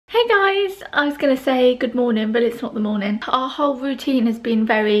guys, I was gonna say good morning, but it's not the morning. Our whole routine has been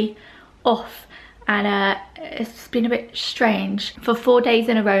very off and it's been a bit strange. For 4 days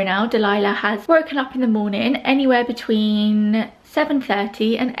in a row now, Delilah has woken up in the morning anywhere between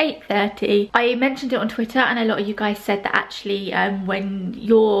 7:30 and 8:30. I mentioned it on Twitter and a lot of you guys said that actually when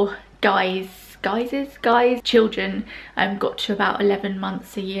your children got to about 11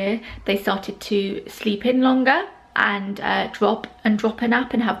 months a year, they started to sleep in longer and drop a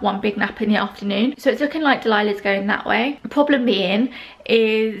nap and have one big nap in the afternoon. So it's looking like Delilah's going that way. The problem being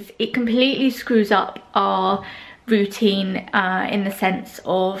is it completely screws up our routine in the sense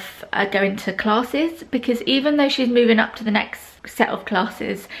of going to classes, because even though she's moving up to the next set of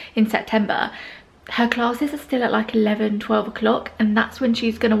classes in September, her classes are still at like 11-12 o'clock, and that's when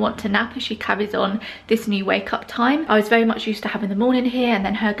she's going to want to nap as she carries on this new wake up time. I was very much used to having the morning here and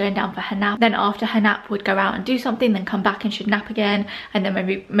then her going down for her nap, then after her nap would go out and do something, then come back and she'd nap again, and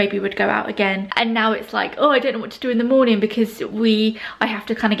then maybe would go out again. And now it's like, oh, I don't know what to do in the morning because I have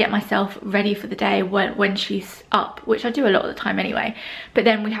to kind of get myself ready for the day when she's up, which I do a lot of the time anyway, but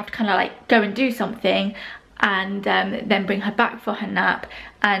then we have to kind of like go and do something and then bring her back for her nap.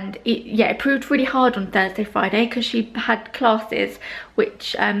 And it proved really hard on Thursday, Friday, because she had classes,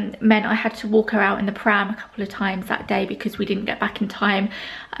 which meant I had to walk her out in the pram a couple of times that day because we didn't get back in time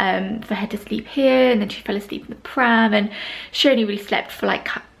for her to sleep here, and then she fell asleep in the pram, and she only really slept for like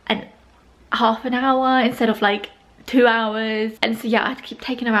half an hour instead of like 2 hours. And so yeah, I had to keep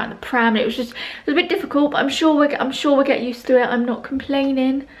taking her out in the pram, and it was a bit difficult, but I'm sure we'll get used to it. I'm not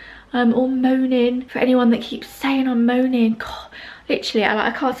complaining or moaning. For anyone that keeps saying I'm moaning, God, literally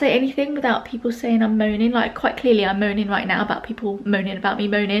I can't say anything without people saying I'm moaning. Like quite clearly I'm moaning right now about people moaning about me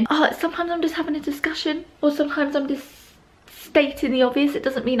moaning. Sometimes I'm just having a discussion, or sometimes I'm just stating the obvious. It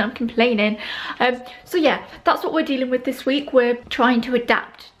doesn't mean I'm complaining. So yeah, that's what we're dealing with this week. We're trying to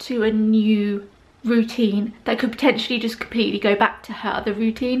adapt to a new routine that could potentially just completely go back to her other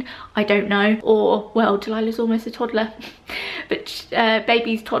routine. I don't know. Or, well, Delilah's almost a toddler. But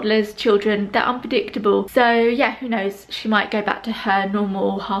babies, toddlers, children, they're unpredictable. So yeah, who knows? She might go back to her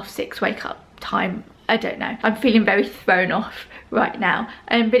normal 6:30 wake up time. I don't know. I'm feeling very thrown off right now.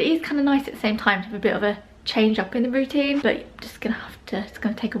 But it is kind of nice at the same time to have a bit of a change up in the routine, but it's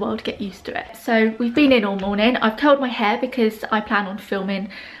gonna take a while to get used to it. So we've been in all morning. I've curled my hair because I plan on filming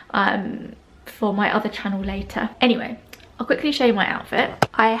for my other channel later. Anyway, I'll quickly show you my outfit.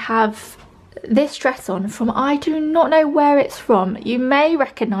 I have this dress on from, I do not know where it's from. You may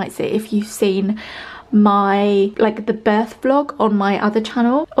recognize it if you've seen my the birth vlog on my other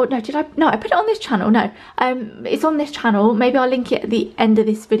channel. Oh no, I put it on this channel. No, it's on this channel. Maybe I'll link it at the end of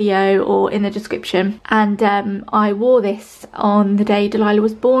this video or in the description. And I wore this on the day Delilah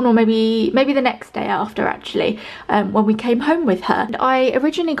was born, or maybe the next day after, actually, when we came home with her. And I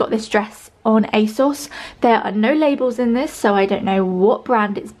originally got this dress on ASOS. There are no labels in this, so I don't know what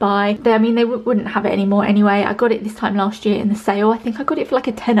brand it's by. I mean, they wouldn't have it anymore anyway. I got it this time last year in the sale. I think I got it for like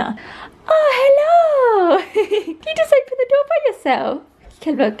a tenner. Oh, hello! You just opened the door by yourself.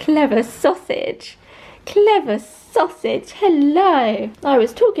 Clever sausage. Clever sausage. Hello. I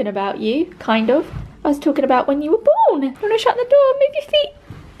was talking about you, kind of. I was talking about when you were born. You want to shut the door? Move your feet.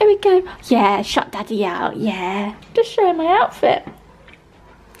 There we go. Yeah, shut Daddy out. Yeah. Just showing my outfit.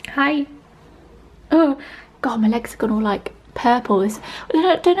 Hi. Oh, God, my legs have gone all like purple.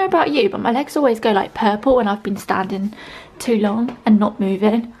 I don't know about you, but my legs always go like purple when I've been standing too long and not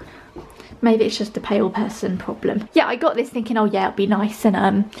moving. Maybe it's just a pale person problem. Yeah, I got this thinking, oh yeah, it'll be nice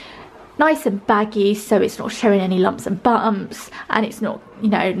and baggy, so it's not showing any lumps and bumps, and it's not, you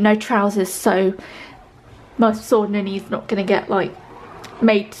know, no trousers, so my sore knee's not gonna get like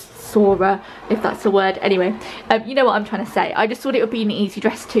made sorer, if that's the word. Anyway, you know what I'm trying to say. I just thought it would be an easy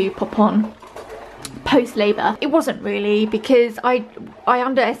dress to pop on post-labour. It wasn't really, because I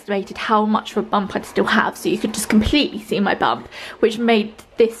underestimated how much of a bump I'd still have, so you could just completely see my bump, which made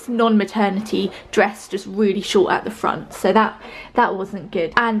this non-maternity dress just really short at the front, so that wasn't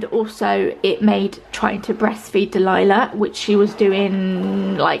good. And also it made trying to breastfeed Delilah, which she was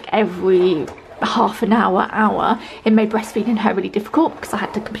doing like every half an hour, it made breastfeeding her really difficult because I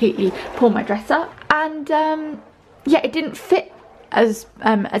had to completely pull my dress up. And yeah, it didn't fit as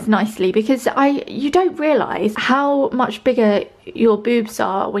nicely, because you don't realise how much bigger your boobs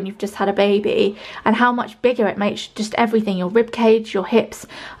are when you've just had a baby, and how much bigger it makes just everything, your rib cage, your hips,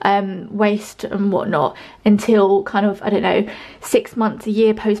 waist and whatnot, until kind of, I don't know, 6 months, a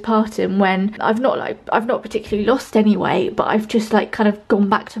year postpartum, when I've not particularly lost any weight, but I've just like kind of gone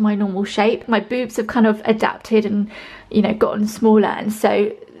back to my normal shape. My boobs have kind of adapted and, you know, gotten smaller, and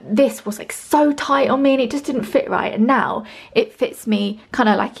so this was like so tight on me and it just didn't fit right, and now it fits me kind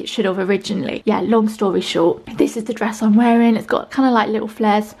of like it should have originally. Yeah, long story short, this is the dress I'm wearing. It's got kind of like little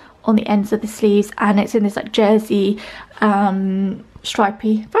flares on the ends of the sleeves, and it's in this like jersey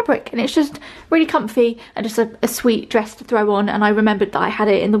stripy fabric, and it's just really comfy and just a sweet dress to throw on. And I remembered that I had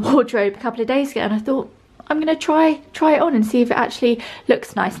it in the wardrobe a couple of days ago, and I thought I'm gonna try it on and see if it actually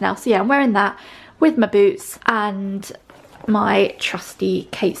looks nice now. So yeah, I'm wearing that with my boots and my trusty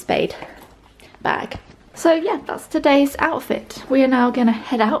Kate Spade bag. So yeah, that's today's outfit. We are now gonna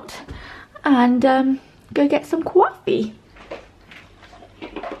head out and go get some coffee.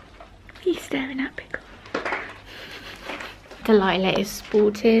 He's staring at Pickle. Delilah is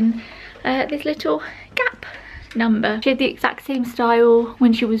sporting this little Gap number. She had the exact same style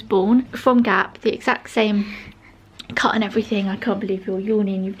when she was born from Gap, the exact same cut and everything. I can't believe you're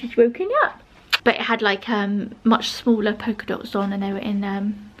yawning, you've just woken up. But it had like much smaller polka dots on, and they were in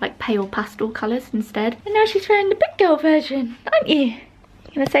like pale pastel colours instead. And now she's wearing the big girl version, aren't you?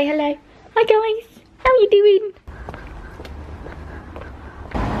 You gonna say hello? Hi guys, how are you doing?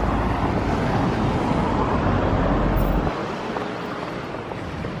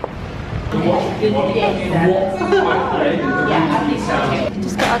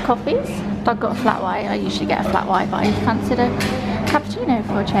 Just got our coffees. Doug got a flat white. I usually get a flat white, but I fancied a cappuccino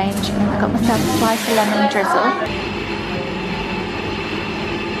for a change. And I got myself a slice of lemon drizzle.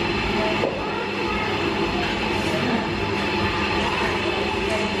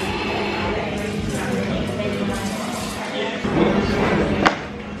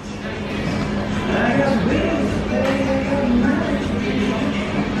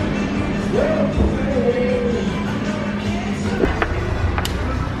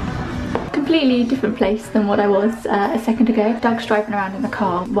 Completely different place than what I was a second ago. Doug's driving around in the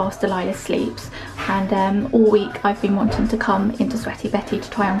car whilst Delilah sleeps, and all week I've been wanting to come into Sweaty Betty to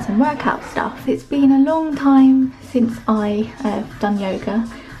try on some workout stuff. It's been a long time since I have done yoga.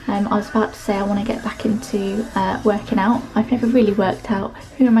 I was about to say I want to get back into working out. I've never really worked out.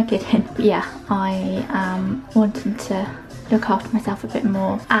 Who am I kidding? But yeah, I am wanting to look after myself a bit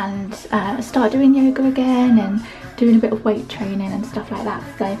more and start doing yoga again and doing a bit of weight training and stuff like that.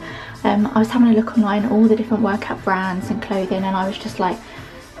 So I was having a look online at all the different workout brands and clothing, and I was just like,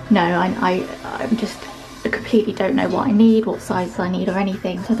 no, I'm just, I completely don't know what I need, what sizes I need or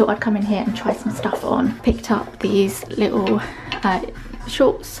anything. So I thought I'd come in here and try some stuff on. Picked up these little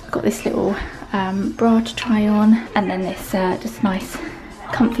shorts, got this little bra to try on, and then this just nice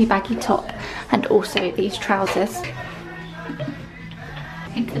comfy baggy top, and also these trousers.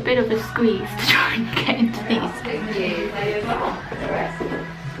 It's a bit of a squeeze to try and get into these.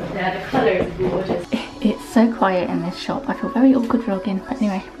 Yeah, the colour is gorgeous. It's so quiet in this shop. I feel very awkward vlogging, but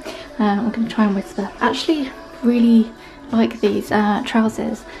anyway, I'm going to try and whisper. Actually really like these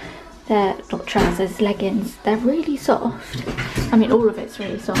trousers. They're not trousers, leggings. They're really soft. I mean, all of it's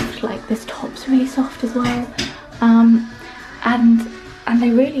really soft. Like this top's really soft as well. And they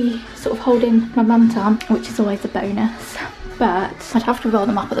really sort of hold in my bum tum, which is always a bonus. But I'd have to roll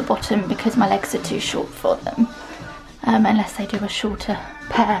them up at the bottom because my legs are too short for them. Unless they do a shorter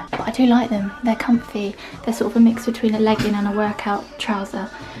pair. But I do like them. They're comfy. They're sort of a mix between a legging and a workout trouser.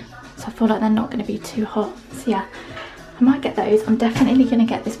 So I feel like they're not going to be too hot. So yeah, I might get those. I'm definitely going to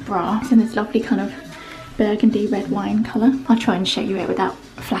get this bra. It's in this lovely kind of burgundy red wine colour. I'll try and show you it without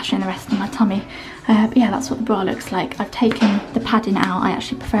flashing the rest of my tummy. But yeah, that's what the bra looks like. I've taken the padding out. I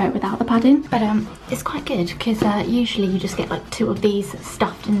actually prefer it without the padding. But it's quite good because usually you just get like 2 of these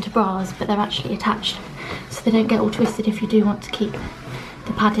stuffed into bras, but they're actually attached, so they don't get all twisted if you do want to keep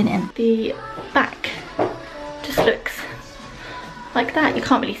the padding in. The back just looks like that. You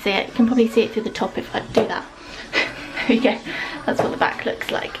can't really see it. You can probably see it through the top if I do that. There we go. That's what the back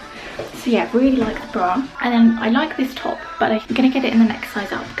looks like. So yeah, really like the bra. And then I like this top, but I'm gonna get it in the next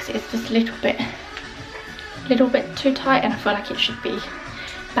size up because it's just a little bit too tight, and I feel like it should be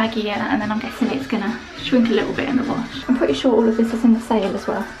baggier, and then I'm guessing it's gonna shrink a little bit in the wash. I'm pretty sure all of this is in the sale as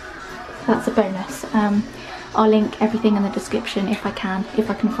well. So that's a bonus. I'll link everything in the description if I can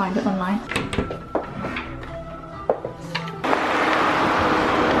find it online.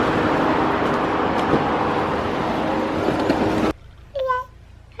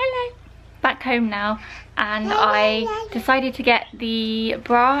 Back home now, and I decided to get the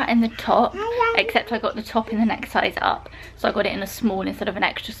bra and the top, except I got the top in the next size up, so I got it in a small instead of an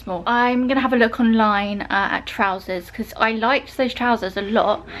extra small. I'm gonna have a look online at trousers because I liked those trousers a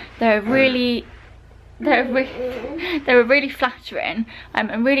lot. They're really flattering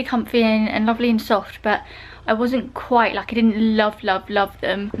and really comfy and lovely and soft, but I wasn't quite, like, I didn't love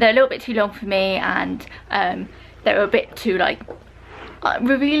them. They're a little bit too long for me, and they were a bit too like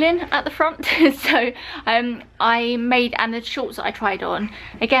revealing at the front. So I made, and the shorts that I tried on,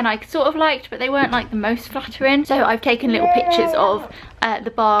 again, I sort of liked, but they weren't like the most flattering. So I've taken little pictures of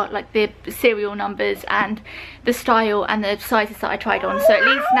the bar, like the serial numbers and the style and the sizes that I tried on. So at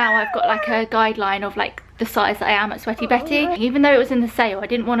least now I've got like a guideline of like the size that I am at Sweaty Betty. Even though it was in the sale, I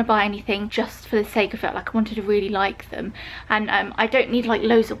didn't want to buy anything just for the sake of it. Like I wanted to really like them, and I don't need like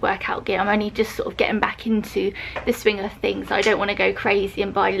loads of workout gear. I'm only just sort of getting back into the swing of things. I don't want to go crazy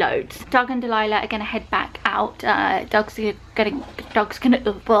and buy loads. Doug and Delilah are gonna head back out. Doug's gonna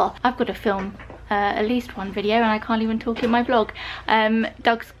I've got to film at least one video, and I can't even talk in my vlog.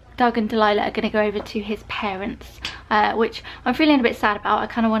 Doug and Delilah are gonna go over to his parents, which I'm feeling a bit sad about. I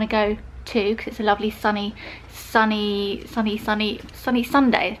kind of want to go too, because it's a lovely sunny Sunday.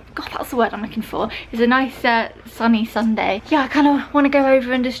 God, that's the word I'm looking for. It's a nice sunny Sunday. Yeah, I kind of want to go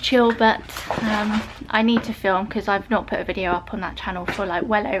over and just chill, but I need to film because I've not put a video up on that channel for like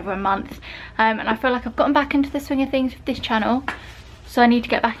well over a month, and I feel like I've gotten back into the swing of things with this channel. So I need to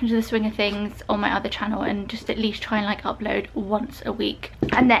get back into the swing of things on my other channel and just at least try and like upload once a week.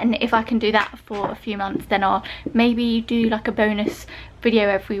 And then if I can do that for a few months, then I'll maybe do like a bonus video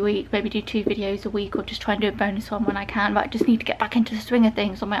every week, maybe do 2 videos a week, or just try and do a bonus one when I can. But I just need to get back into the swing of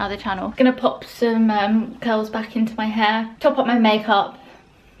things on my other channel. I'm gonna pop some curls back into my hair, top up my makeup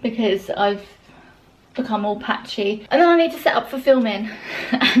because I've become all patchy, and then I need to set up for filming.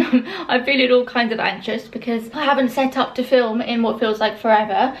 And I'm feeling all kinds of anxious because I haven't set up to film in what feels like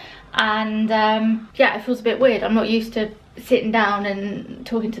forever, and yeah, it feels a bit weird. I'm not used to sitting down and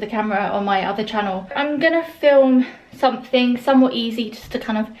talking to the camera on my other channel. I'm gonna film something somewhat easy just to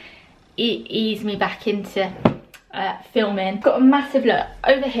kind of ease me back into filming. Got a massive, look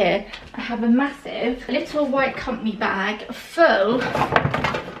over here, I have a massive little white company bag full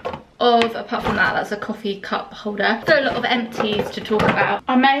of, apart from that, that's a coffee cup holder. Got a lot of empties to talk about.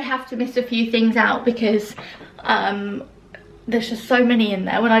 I may have to miss a few things out because there's just so many in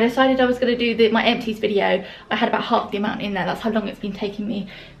there. When I decided I was going to do my empties video, I had about half the amount in there. That's how long it's been taking me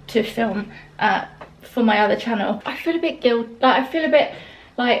to film for my other channel. I feel a bit guilty, like I feel a bit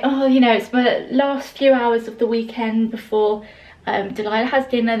like, oh, you know, it's my last few hours of the weekend before Delilah has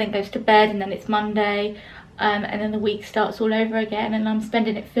dinner, then goes to bed, and then it's Monday. And then the week starts all over again, and I'm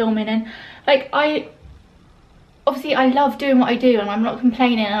spending it filming. And like, obviously I love doing what I do, and I'm not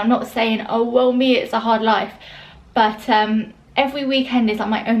complaining, and I'm not saying, oh well, me, it's a hard life, but every weekend is like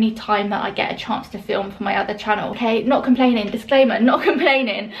my only time that I get a chance to film for my other channel. Okay, not complaining, disclaimer, not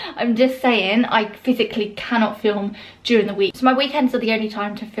complaining. I'm just saying I physically cannot film during the week, so my weekends are the only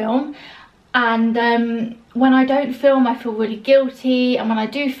time to film. And when I don't film, I feel really guilty, and when I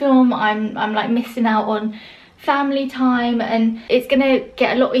do film, I'm like missing out on family time. And it's gonna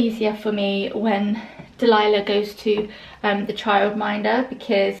get a lot easier for me when Delilah goes to the childminder,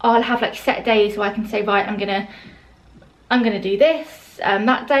 because I'll have like set days where I can say, right, I'm gonna do this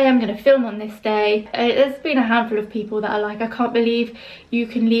that day, I'm gonna film on this day. There's been a handful of people that are like, I can't believe you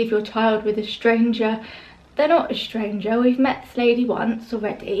can leave your child with a stranger. They're not a stranger. We've met this lady once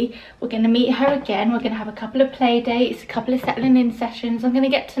already. We're going to meet her again. We're going to have a couple of play dates, a couple of settling in sessions. I'm going to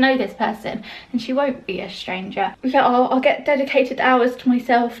get to know this person, and she won't be a stranger. Yeah, I'll get dedicated hours to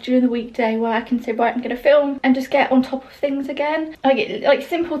myself during the weekday where I can say, right, I'm going to film and just get on top of things again. Like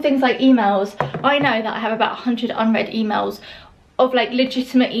simple things like emails. I know that I have about 100 unread emails of like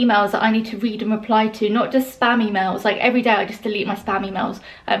legitimate emails that I need to read and reply to, not just spam emails. Like every day I just delete my spam emails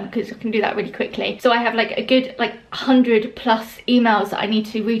because I can do that really quickly. So I have like a good like 100 plus emails that I need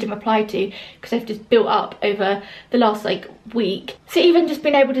to read and reply to because they've just built up over the last like week. So even just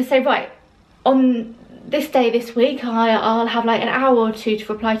being able to say, right, on this day this week I'll have like an hour or 2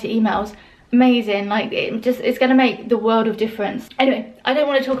 to reply to emails. Amazing. Like it's gonna make the world of difference. Anyway, I don't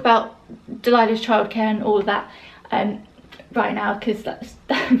want to talk about Delilah's childcare and all of that right now, because that's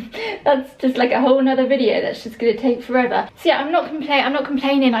just like a whole nother video that's just gonna take forever. So yeah, I'm not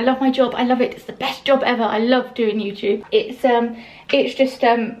complaining. I love my job. I love it. It's the best job ever. I love doing YouTube. It's just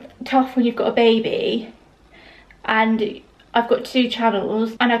tough when you've got a baby, and I've got 2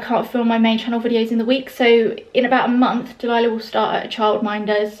 channels and I can't film my main channel videos in the week. So in about a month, Delilah will start at a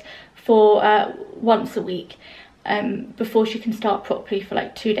childminder's for once a week. Before she can start properly for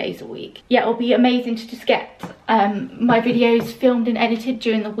like 2 days a week. Yeah, it'll be amazing to just get my videos filmed and edited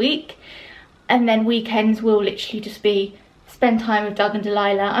during the week, and then weekends will literally just be spend time with Doug and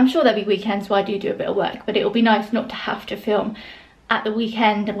Delilah. I'm sure there'll be weekends where I do a bit of work, but it'll be nice not to have to film at the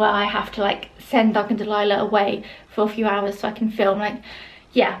weekend where I have to like send Doug and Delilah away for a few hours so I can film. Like,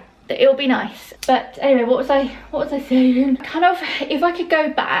 yeah, it'll be nice. But anyway, what was I saying? Kind of, if I could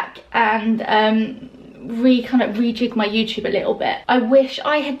go back and kind of rejig my YouTube a little bit. I wish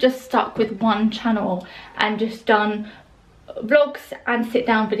I had just stuck with one channel and just done vlogs and sit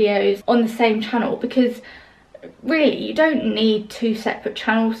down videos on the same channel, because really you don't need 2 separate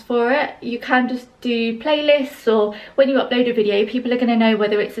channels for it. You can just do playlists, or when you upload a video people are going to know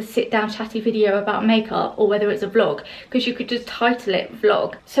whether it's a sit down chatty video about makeup or whether it's a vlog, because you could just title it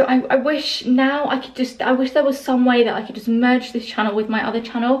vlog. So I wish now I wish there was some way that I could just merge this channel with my other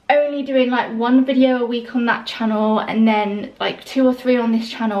channel, only doing like 1 video a week on that channel and then like 2 or 3 on this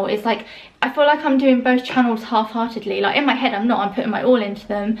channel. Is like, I feel like I'm doing both channels half-heartedly. Like in my head I'm not, I'm putting my all into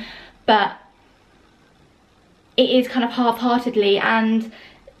them, but it is kind of half-heartedly, and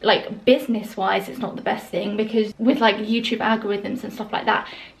like business wise it's not the best thing, because with like YouTube algorithms and stuff like that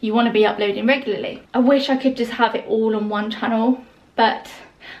you want to be uploading regularly. I wish I could just have it all on one channel, but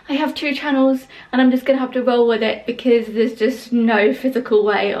I have 2 channels and I'm just gonna have to roll with it, because there's just no physical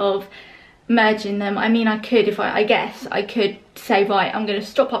way of merging them. I mean, I could, if I guess I could say, right, I'm gonna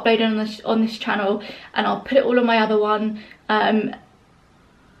stop uploading on this channel and I'll put it all on my other one, but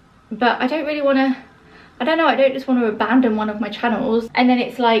I don't really want to. I don't know, I don't just want to abandon one of my channels. And then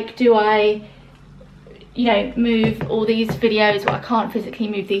it's like, do I, you know, move all these videos? Well, I can't physically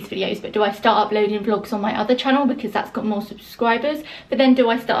move these videos, but do I start uploading vlogs on my other channel because that's got more subscribers? But then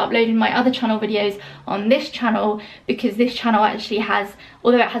do I start uploading my other channel videos on this channel, because this channel actually has,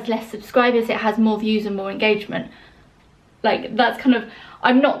 although it has less subscribers, it has more views and more engagement? Like, that's kind of,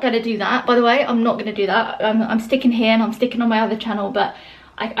 I'm not going to do that, by the way. I'm not going to do that. I'm sticking here and I'm sticking on my other channel, but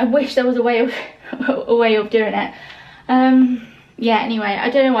I wish there was a way of doing it. Yeah, anyway, I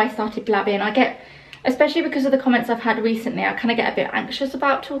don't know why I started blabbing. I get, especially because of the comments I've had recently, I kind of get a bit anxious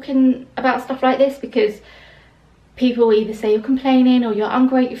about talking about stuff like this, because people either say you're complaining or you're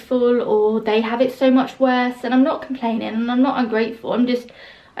ungrateful, or they have it so much worse. And I'm not complaining and I'm not ungrateful.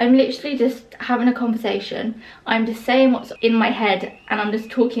 I'm literally just having a conversation. I'm just saying what's in my head, and I'm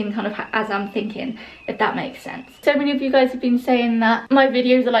just talking kind of as I'm thinking, if that makes sense. So many of you guys have been saying that my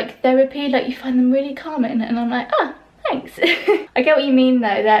videos are like therapy, like you find them really calming, and I'm like, oh, thanks. I get what you mean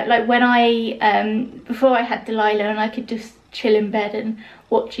though, that like when I, before I had Delilah and I could just chill in bed and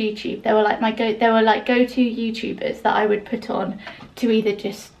watch YouTube, they were like go-to YouTubers that I would put on to either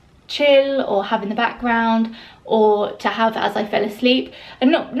just chill or have in the background, or to have as I fell asleep.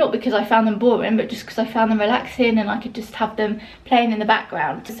 And not because I found them boring, but just because I found them relaxing and I could just have them playing in the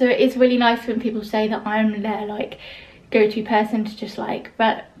background. So it is really nice when people say that I'm their like go-to person to just like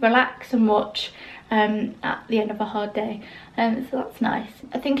relax and watch at the end of a hard day. So that's nice.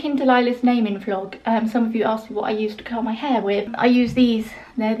 I think in Delilah's naming vlog, some of you asked me what I used to curl my hair with. I use these.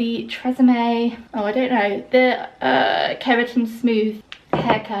 They're the Tresemme, oh I don't know, the Keratin Smooth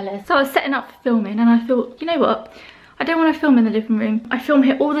hair curlers. So I was setting up for filming and I thought, you know what, I don't want to film in the living room. I film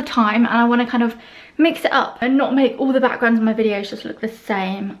here all the time and I want to kind of mix it up and not make all the backgrounds in my videos just look the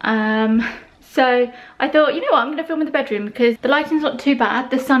same. So I thought, you know what, I'm going to film in the bedroom because the lighting's not too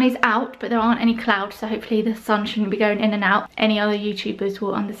bad. The sun is out, but there aren't any clouds, so hopefully the sun shouldn't be going in and out. Any other YouTubers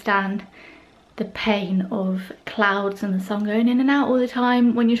will understand the pain of clouds and the sun going in and out all the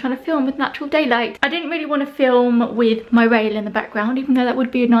time when you're trying to film with natural daylight. I didn't really want to film with my rail in the background, even though that would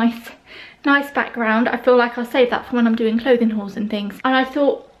be a nice background. I feel like I'll save that for when I'm doing clothing hauls and things. And I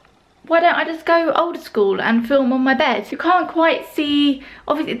thought, why don't I just go old school and film on my bed? You can't quite see,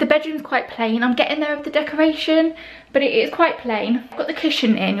 obviously the bedroom's quite plain. I'm getting there with the decoration, but it is quite plain. I've got the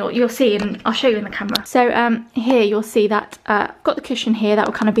cushion in, you'll see, and I'll show you in the camera. So here you'll see that I've got the cushion here. That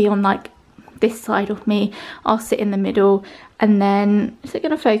will kind of be on like this side of me. I'll sit in the middle, and then, is it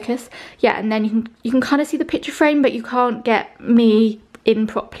gonna focus? Yeah, and then you can kind of see the picture frame, but you can't get me in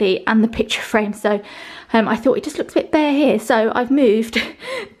properly and the picture frame. So I thought it just looks a bit bare here, so I've moved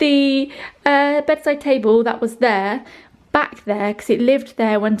the bedside table that was there back there, because it lived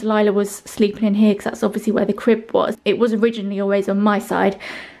there when Delilah was sleeping in here, because that's obviously where the crib was. It was originally always on my side,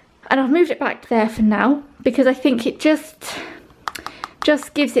 and I've moved it back there for now because I think it just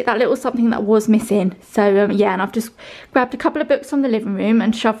gives it that little something that was missing. So yeah, and I've just grabbed a couple of books from the living room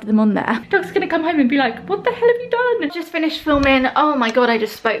and shoved them on there. Dog's gonna come home and be like, what the hell have you done? I just finished filming. Oh my god, I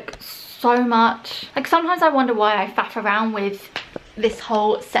just spoke so much. Like sometimes I wonder why I faff around with this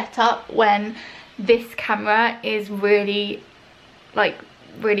whole setup when this camera is really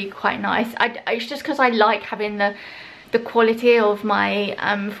quite nice. It's just because I like having the quality of my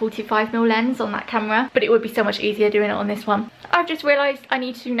 45mm lens on that camera, but it would be so much easier doing it on this one. I've just realised I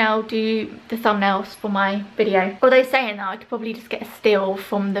need to now do the thumbnails for my video. Although saying that, I could probably just get a still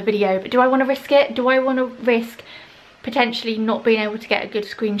from the video, but do I want to risk it? Do I want to risk potentially not being able to get a good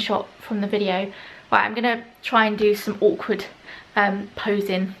screenshot from the video? Right, I'm gonna try and do some awkward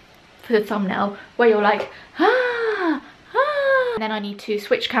posing for the thumbnail where you're like, ah, ah. And then I need to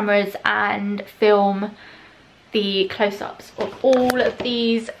switch cameras and film the close-ups of all of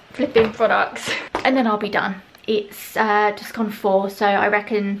these flipping products. And then I'll be done. It's just gone 4, so I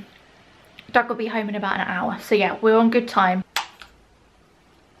reckon Doug will be home in about an hour. So yeah, we're on good time.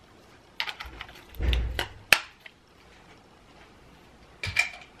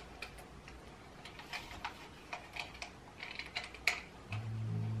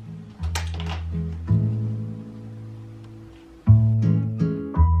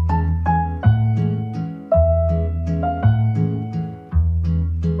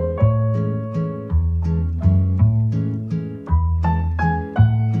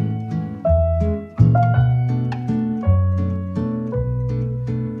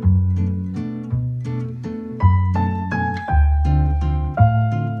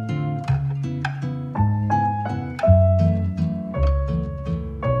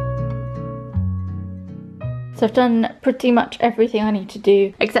 So I've done pretty much everything I need to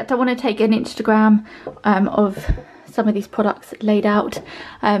do, except I want to take an Instagram of some of these products laid out,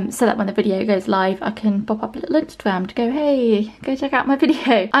 so that when the video goes live I can pop up a little Instagram to go, hey, go check out my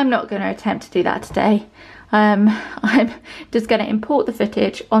video. I'm not going to attempt to do that today. I'm just going to import the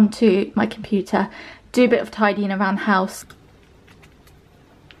footage onto my computer, do a bit of tidying around the house.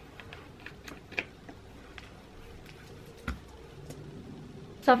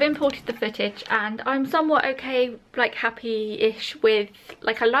 So I've imported the footage and I'm somewhat okay, like happy-ish with,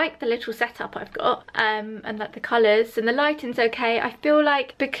 like, I like the little setup I've got, and like the colours, and the lighting's okay. I feel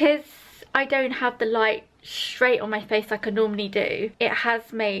like because I don't have the light straight on my face like I normally do, it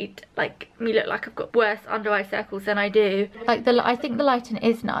has made like me look like I've got worse under eye circles than I do. Like I think the lighting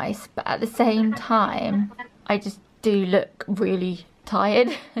is nice, but at the same time I just do look really tired.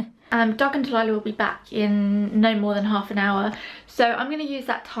 Doug and Delilah will be back in no more than half an hour, so I'm going to use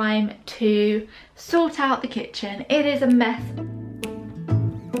that time to sort out the kitchen. It is a mess.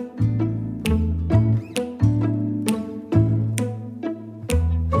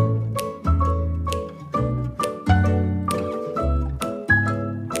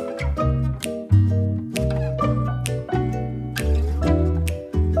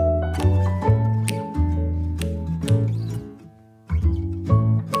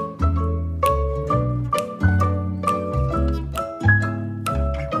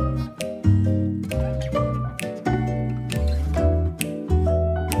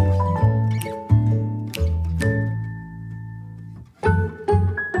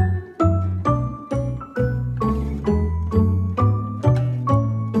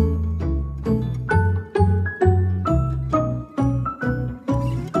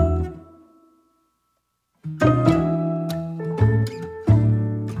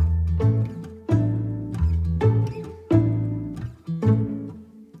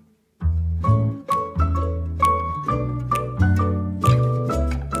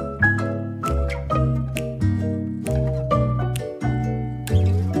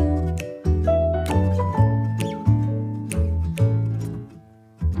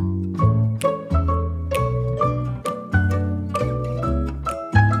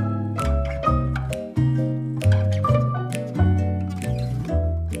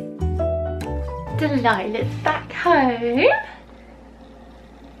 Delilah's back home.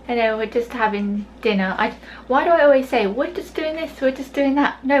 I know, we're just having dinner. Why do I always say we're just doing this, we're just doing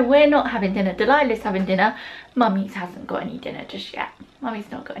that? No, we're not having dinner. Delilah's having dinner. Mummy's hasn't got any dinner just yet.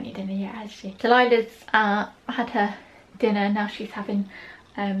 Mummy's not got any dinner yet, has she? Delilah's had her dinner. Now she's having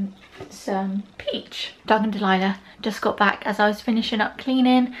some peach. Doug and Delilah just got back as I was finishing up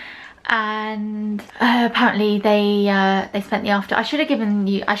cleaning, and apparently they spent the after. I should have given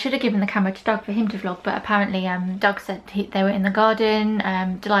the camera to Doug for him to vlog, but apparently Doug said they were in the garden.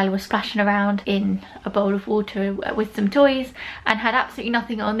 Delilah was splashing around in a bowl of water with some toys and had absolutely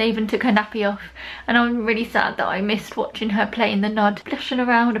nothing on. They even took her nappy off, and I'm really sad that I missed watching her play in the mud, splashing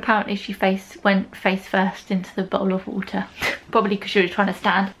around. Apparently she went face first into the bowl of water, probably because she was trying to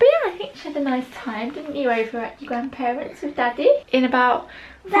stand. But yeah, I think she had a nice time, didn't you, over at your grandparents with Daddy? In about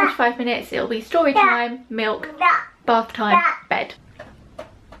 45 minutes it'll be story time, milk, bath time, bed.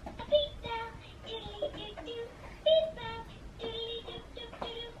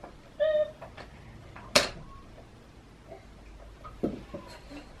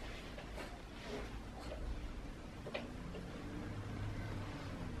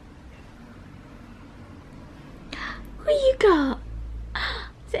 What you got?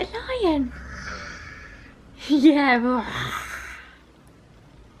 Is it a lion? Yeah.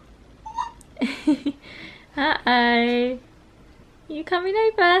 Uh-oh. You coming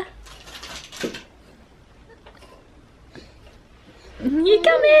over? You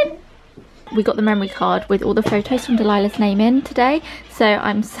coming? we got the memory card with all the photos from Delilah's name in today, so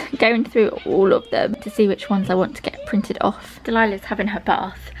I'm going through all of them to see which ones I want to get printed off. Delilah's having her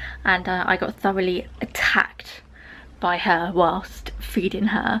bath, and I got thoroughly attacked by her whilst feeding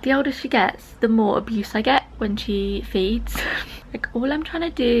her. The older she gets, the more abuse I get when she feeds. Like, all I'm trying to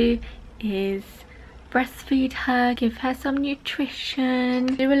do is breastfeed her, give her some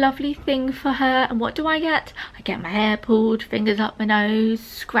nutrition, do a lovely thing for her, and what do I get? I get my hair pulled, fingers up my nose,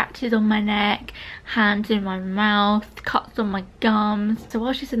 scratches on my neck, hands in my mouth, cuts on my gums. So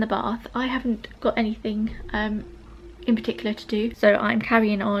while she's in the bath, I haven't got anything in particular to do, so I'm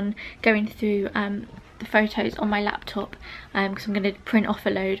carrying on going through the photos on my laptop, because I'm going to print off a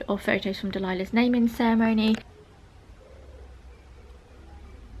load of photos from Delilah's naming ceremony.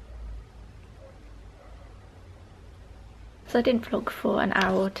 So I didn't vlog for an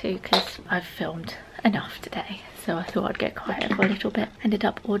hour or two because I've filmed enough today, so I thought I'd get quiet for a little bit. Ended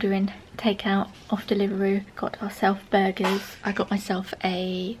up ordering takeout off Deliveroo, got ourselves burgers. I got myself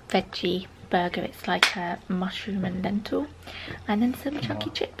a veggie burger, it's like a mushroom and lentil, and then some chunky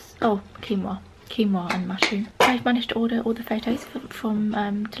chips. Oh, quinoa and mushroom. I've managed to order all the photos from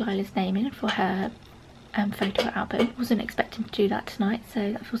Delilah's naming for her photo album. Wasn't expecting to do that tonight,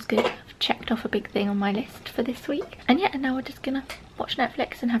 so that feels good. I've checked off a big thing on my list for this week. And yeah, and now we're just gonna watch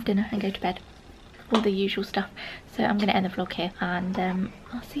Netflix and have dinner and go to bed. All the usual stuff. So I'm gonna end the vlog here, and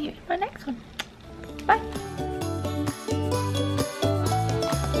I'll see you in my next one. Bye.